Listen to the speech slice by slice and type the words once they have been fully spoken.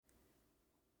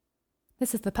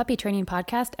This is the Puppy Training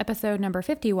Podcast, episode number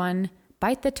 51,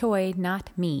 Bite the Toy, Not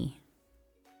Me.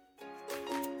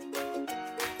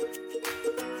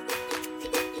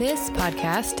 This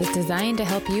podcast is designed to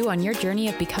help you on your journey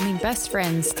of becoming best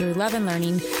friends through love and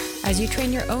learning as you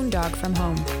train your own dog from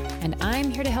home. And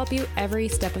I'm here to help you every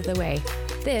step of the way.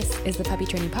 This is the Puppy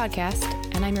Training Podcast,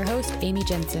 and I'm your host, Amy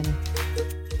Jensen.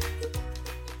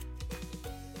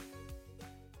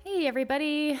 Hey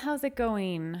everybody, how's it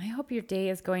going? I hope your day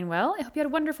is going well. I hope you had a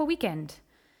wonderful weekend.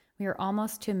 We are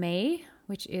almost to May,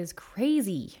 which is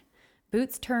crazy.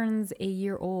 Boots turns a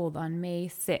year old on May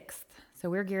 6th,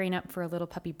 so we're gearing up for a little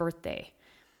puppy birthday.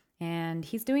 And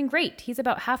he's doing great. He's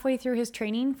about halfway through his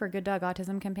training for Good Dog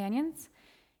Autism Companions,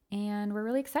 and we're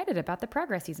really excited about the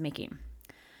progress he's making.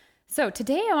 So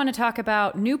today I want to talk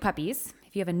about new puppies.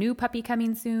 If you have a new puppy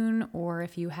coming soon, or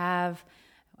if you have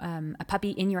a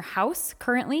puppy in your house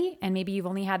currently, and maybe you've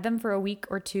only had them for a week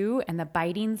or two and the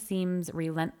biting seems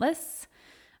relentless,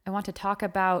 I want to talk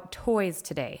about toys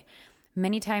today.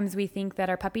 Many times we think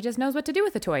that our puppy just knows what to do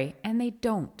with the toy, and they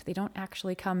don't. They don't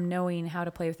actually come knowing how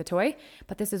to play with the toy,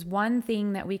 but this is one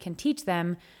thing that we can teach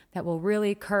them that will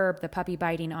really curb the puppy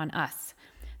biting on us.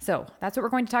 So that's what we're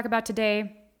going to talk about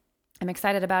today. I'm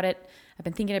excited about it. I've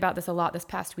been thinking about this a lot this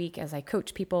past week as I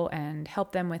coach people and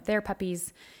help them with their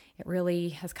puppies. It really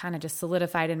has kind of just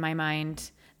solidified in my mind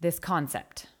this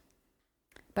concept.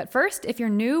 But first, if you're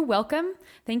new, welcome.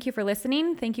 Thank you for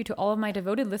listening. Thank you to all of my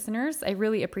devoted listeners. I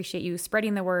really appreciate you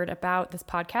spreading the word about this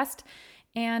podcast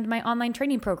and my online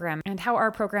training program and how our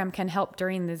program can help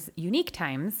during these unique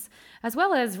times as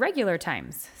well as regular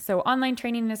times. So online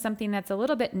training is something that's a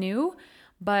little bit new,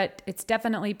 but it's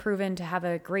definitely proven to have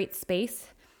a great space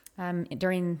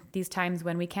during these times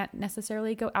when we can't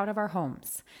necessarily go out of our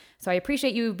homes. So I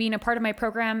appreciate you being a part of my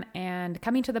program and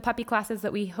coming to the puppy classes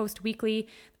that we host weekly,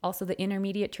 also the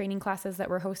intermediate training classes that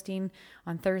we're hosting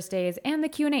on Thursdays, and the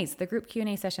Q&As. The group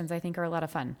Q&A sessions I think are a lot of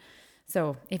fun.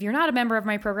 So if you're not a member of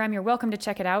my program, you're welcome to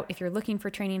check it out. If you're looking for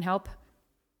training help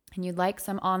and you'd like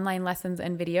some online lessons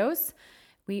and videos,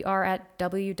 we are at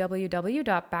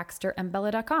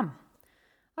www.baxterandbella.com.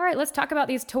 All right, let's talk about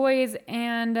these toys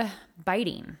and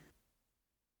biting.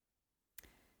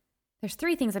 There's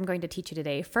 3 things I'm going to teach you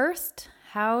today. First,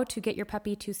 how to get your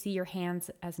puppy to see your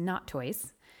hands as not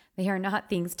toys. They are not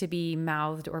things to be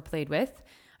mouthed or played with.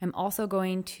 I'm also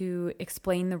going to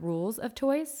explain the rules of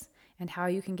toys and how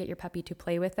you can get your puppy to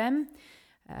play with them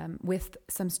with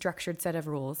some structured set of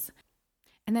rules.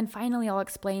 And then finally, I'll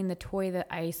explain the toy that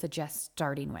I suggest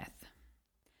starting with.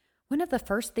 One of the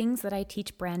first things that I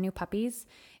teach brand new puppies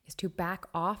is to back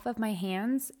off of my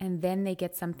hands and then they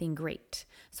get something great.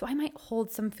 So I might hold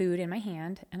some food in my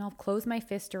hand and I'll close my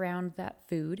fist around that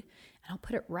food and I'll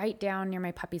put it right down near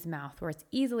my puppy's mouth where it's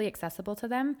easily accessible to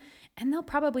them, and they'll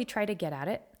probably try to get at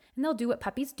it and they'll do what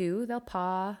puppies do. They'll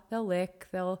paw, they'll lick,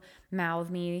 they'll mouth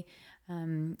me,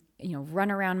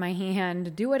 run around my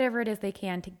hand, do whatever it is they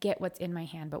can to get what's in my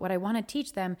hand. But what I want to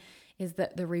teach them is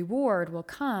that the reward will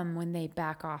come when they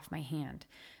back off my hand.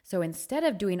 So instead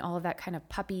of doing all of that kind of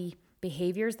puppy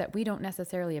behaviors that we don't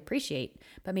necessarily appreciate,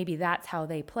 but maybe that's how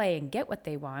they play and get what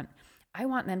they want, I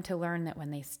want them to learn that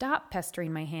when they stop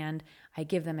pestering my hand, I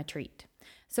give them a treat.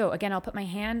 So again, I'll put my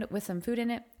hand with some food in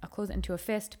it, I'll close it into a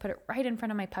fist, put it right in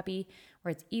front of my puppy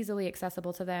where it's easily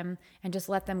accessible to them, and just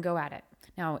let them go at it.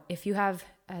 Now, if you have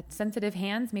sensitive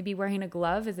hands, maybe wearing a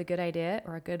glove is a good idea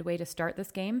or a good way to start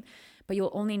this game, but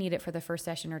you'll only need it for the first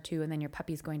session or 2, and then your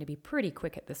puppy's going to be pretty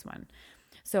quick at this one.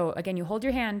 So again, you hold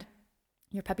your hand,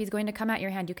 your puppy's going to come at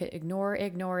your hand. You could ignore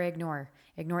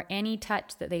any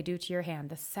touch that they do to your hand.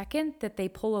 The second that they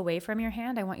pull away from your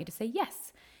hand, I want you to say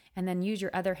yes, and then use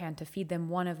your other hand to feed them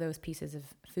one of those pieces of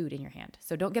food in your hand.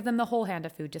 So don't give them the whole hand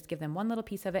of food, just give them one little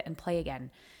piece of it and play again.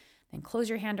 Then close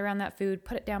your hand around that food,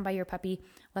 put it down by your puppy,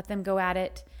 let them go at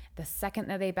it. The second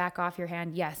that they back off your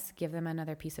hand, yes, give them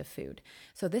another piece of food.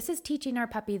 So this is teaching our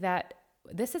puppy that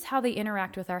this is how they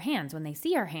interact with our hands. When they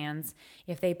see our hands,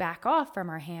 if they back off from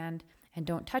our hand and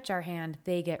don't touch our hand,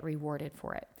 they get rewarded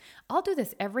for it. I'll do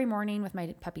this every morning with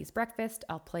my puppy's breakfast.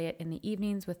 I'll play it in the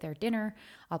evenings with their dinner.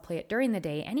 I'll play it during the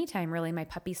day. Anytime really my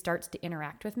puppy starts to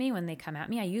interact with me when they come at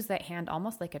me, I use that hand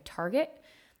almost like a target.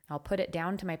 I'll put it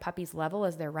down to my puppy's level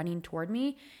as they're running toward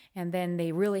me, and then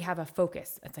they really have a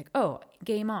focus. It's like, oh,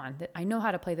 game on. I know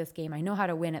how to play this game. I know how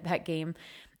to win at that game.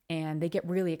 And they get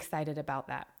really excited about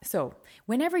that. So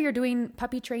whenever you're doing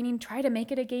puppy training, try to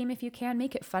make it a game if you can.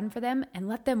 Make it fun for them and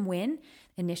let them win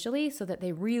initially so that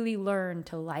they really learn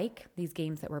to like these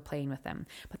games that we're playing with them.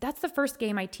 But that's the first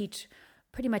game I teach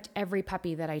pretty much every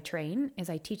puppy that I train, is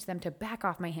I teach them to back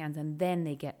off my hands and then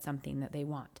they get something that they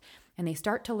want. And they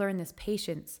start to learn this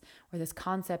patience, or this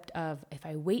concept of, if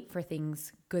I wait for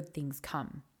things, good things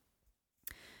come.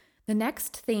 The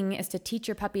next thing is to teach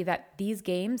your puppy that these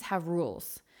games have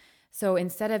rules. So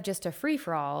instead of just a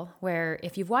free-for-all, where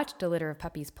if you've watched a litter of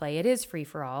puppies play, it is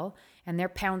free-for-all, and they're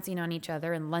pouncing on each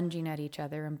other and lunging at each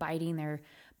other and biting their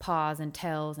paws and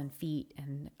tails and feet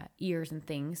and ears and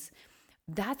things.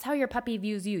 That's how your puppy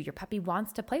views you. Your puppy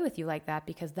wants to play with you like that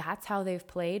because that's how they've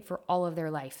played for all of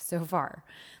their life so far.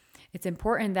 It's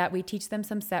important that we teach them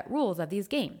some set rules of these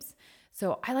games.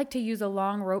 So I like to use a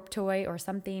long rope toy or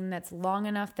something that's long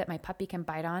enough that my puppy can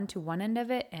bite on to one end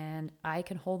of it and I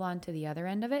can hold on to the other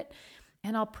end of it.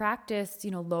 And I'll practice,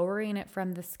 lowering it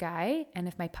from the sky. And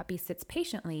if my puppy sits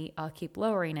patiently, I'll keep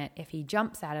lowering it. If he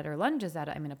jumps at it or lunges at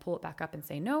it, I'm going to pull it back up and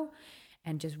say no,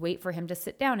 and just wait for him to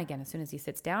sit down again. As soon as he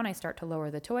sits down, I start to lower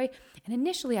the toy. And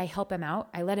initially I help him out.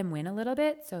 I let him win a little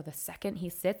bit. So the second he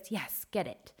sits, yes, get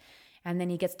it. And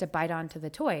then he gets to bite onto the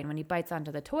toy. And when he bites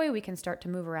onto the toy, we can start to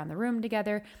move around the room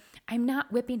together. I'm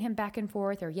not whipping him back and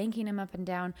forth or yanking him up and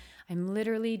down. I'm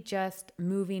literally just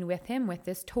moving with him with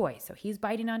this toy. So he's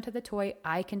biting onto the toy.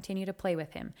 I continue to play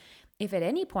with him. If at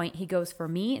any point he goes for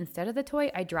me instead of the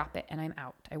toy, I drop it and I'm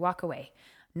out. I walk away.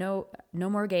 No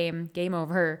more game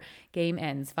over, game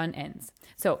ends, fun ends.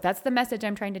 So that's the message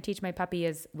I'm trying to teach my puppy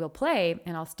is we'll play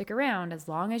and I'll stick around as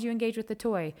long as you engage with the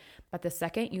toy. But the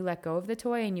second you let go of the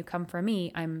toy and you come for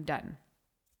me, I'm done.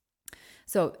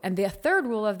 So, and the third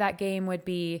rule of that game would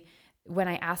be when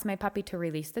I ask my puppy to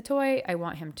release the toy, I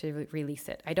want him to release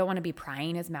it. I don't want to be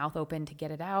prying his mouth open to get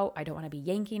it out. I don't want to be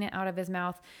yanking it out of his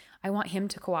mouth. I want him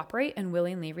to cooperate and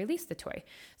willingly release the toy.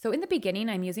 So in the beginning,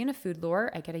 I'm using a food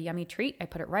lure. I get a yummy treat. I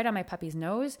put it right on my puppy's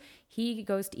nose. He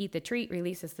goes to eat the treat,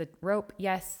 releases the rope.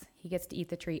 Yes, he gets to eat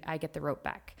the treat. I get the rope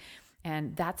back.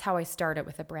 And that's how I start it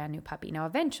with a brand new puppy. Now,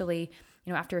 eventually,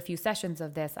 after a few sessions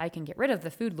of this, I can get rid of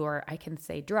the food lure. I can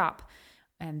say drop.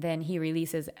 And then he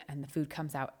releases and the food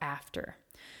comes out after.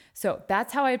 So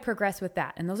that's how I progress with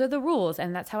that. And those are the rules.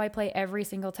 And that's how I play every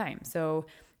single time. So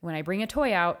when I bring a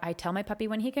toy out, I tell my puppy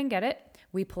when he can get it.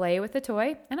 We play with the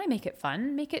toy and I make it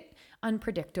fun, make it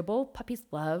unpredictable. Puppies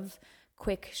love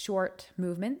quick, short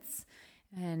movements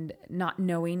and not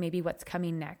knowing maybe what's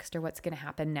coming next or what's going to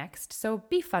happen next. So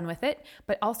be fun with it,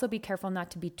 but also be careful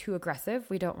not to be too aggressive.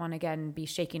 We don't want to, again, be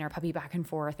shaking our puppy back and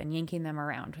forth and yanking them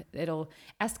around. It'll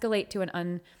escalate to an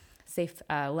unsafe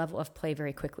level of play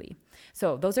very quickly.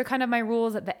 So those are kind of my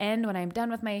rules at the end when I'm done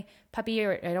with my puppy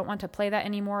or I don't want to play that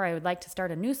anymore. I would like to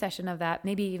start a new session of that.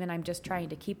 Maybe even I'm just trying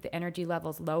to keep the energy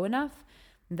levels low enough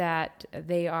that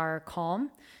they are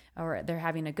calm or they're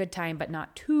having a good time, but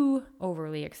not too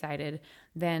overly excited,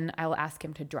 then I'll ask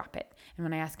him to drop it. And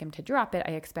when I ask him to drop it,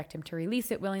 I expect him to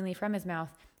release it willingly from his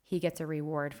mouth. He gets a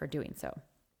reward for doing so.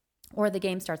 Or the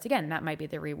game starts again. That might be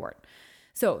the reward.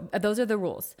 So those are the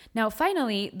rules. Now,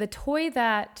 finally, the toy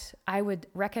that I would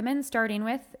recommend starting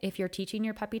with if you're teaching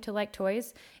your puppy to like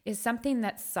toys is something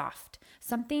that's soft,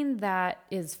 something that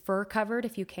is fur covered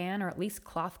if you can, or at least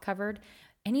cloth covered,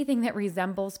 anything that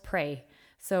resembles prey.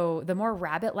 So the more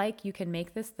rabbit-like you can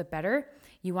make this, the better.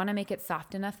 You want to make it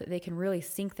soft enough that they can really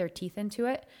sink their teeth into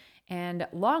it and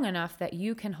long enough that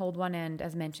you can hold one end,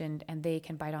 as mentioned, and they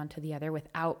can bite onto the other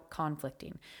without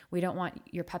conflicting. We don't want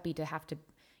your puppy to have to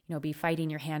be fighting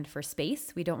your hand for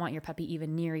space. We don't want your puppy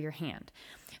even near your hand.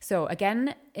 So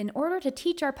again, in order to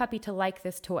teach our puppy to like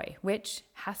this toy, which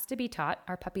has to be taught,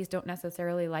 our puppies don't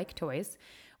necessarily like toys,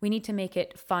 we need to make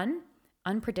it fun,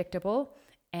 unpredictable,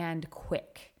 and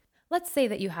quick. Let's say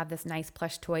that you have this nice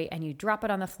plush toy and you drop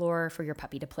it on the floor for your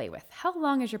puppy to play with. How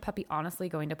long is your puppy honestly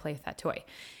going to play with that toy?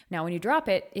 Now, when you drop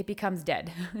it, it becomes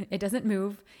dead. It doesn't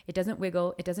move. It doesn't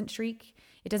wiggle. It doesn't shriek.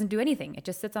 It doesn't do anything. It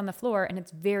just sits on the floor and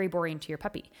it's very boring to your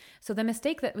puppy. So the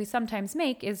mistake that we sometimes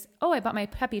make is, I bought my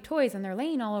puppy toys and they're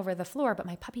laying all over the floor, but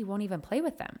my puppy won't even play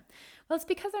with them. Well, it's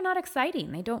because they're not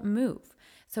exciting. They don't move.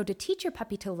 So to teach your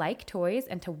puppy to like toys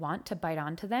and to want to bite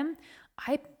onto them,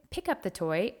 I pick up the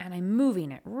toy and I'm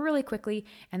moving it really quickly,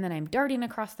 and then I'm darting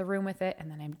across the room with it, and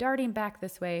then I'm darting back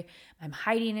this way. I'm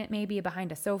hiding it maybe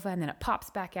behind a sofa, and then it pops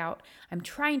back out. I'm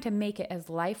trying to make it as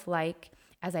lifelike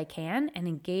as I can and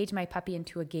engage my puppy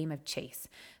into a game of chase.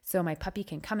 So my puppy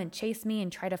can come and chase me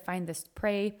and try to find this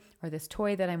prey or this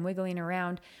toy that I'm wiggling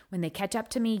around. When they catch up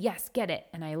to me, yes, get it.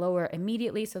 And I lower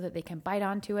immediately so that they can bite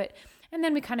onto it. And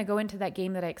then we kind of go into that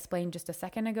game that I explained just a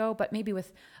second ago, but maybe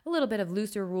with a little bit of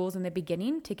looser rules in the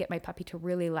beginning to get my puppy to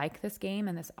really like this game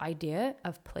and this idea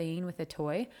of playing with a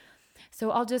toy. So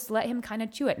I'll just let him kind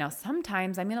of chew it. Now,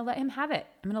 sometimes I'm going to let him have it.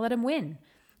 I'm going to let him win.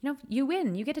 You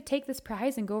win. You get to take this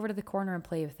prize and go over to the corner and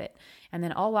play with it. And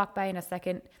then I'll walk by in a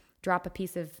second, drop a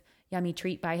piece of, yummy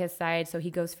treat by his side. So he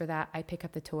goes for that. I pick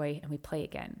up the toy and we play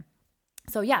again.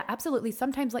 So yeah, absolutely.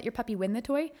 Sometimes let your puppy win the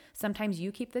toy. Sometimes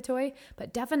you keep the toy,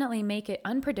 but definitely make it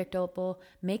unpredictable.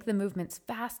 Make the movements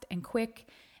fast and quick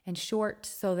and short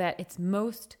so that it's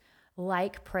most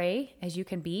like prey as you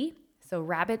can be. So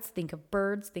rabbits, think of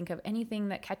birds, think of anything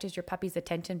that catches your puppy's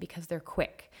attention because they're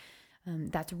quick.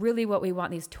 That's really what we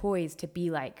want these toys to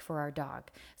be like for our dog.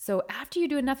 So after you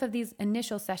do enough of these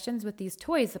initial sessions with these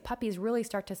toys, the puppies really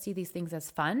start to see these things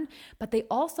as fun, but they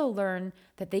also learn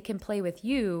that they can play with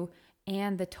you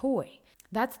and the toy.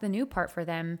 That's the new part for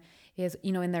them is,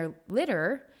 in their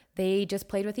litter, they just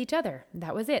played with each other.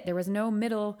 That was it. There was no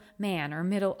middle man or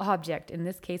middle object. In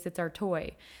this case, it's our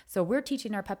toy. So we're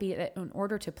teaching our puppy that in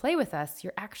order to play with us,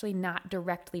 you're actually not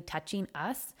directly touching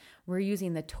us. We're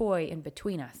using the toy in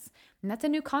between us. And that's a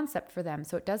new concept for them.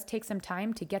 So it does take some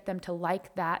time to get them to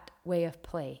like that way of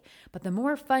play. But the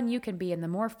more fun you can be and the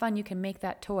more fun you can make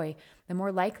that toy, the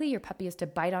more likely your puppy is to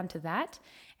bite onto that.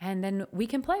 And then we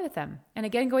can play with them. And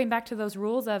again, going back to those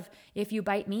rules of if you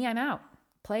bite me, I'm out.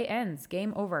 Play ends,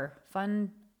 game over,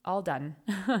 fun, all done.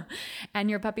 And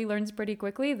your puppy learns pretty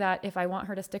quickly that if I want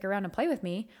her to stick around and play with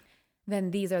me,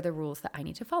 then these are the rules that I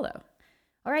need to follow.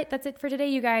 All right, that's it for today,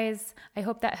 you guys. I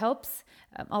hope that helps.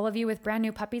 All of you with brand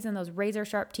new puppies and those razor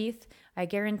sharp teeth, I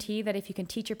guarantee that if you can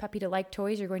teach your puppy to like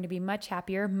toys, you're going to be much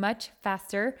happier, much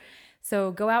faster.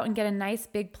 So go out and get a nice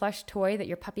big plush toy that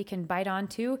your puppy can bite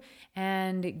onto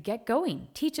and get going.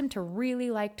 Teach them to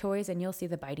really like toys and you'll see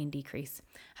the biting decrease.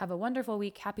 Have a wonderful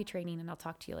week. Happy training, and I'll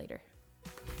talk to you later.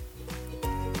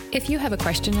 If you have a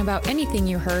question about anything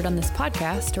you heard on this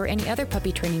podcast or any other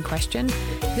puppy training question,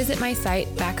 visit my site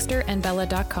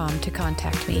baxterandbella.com to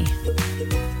contact me.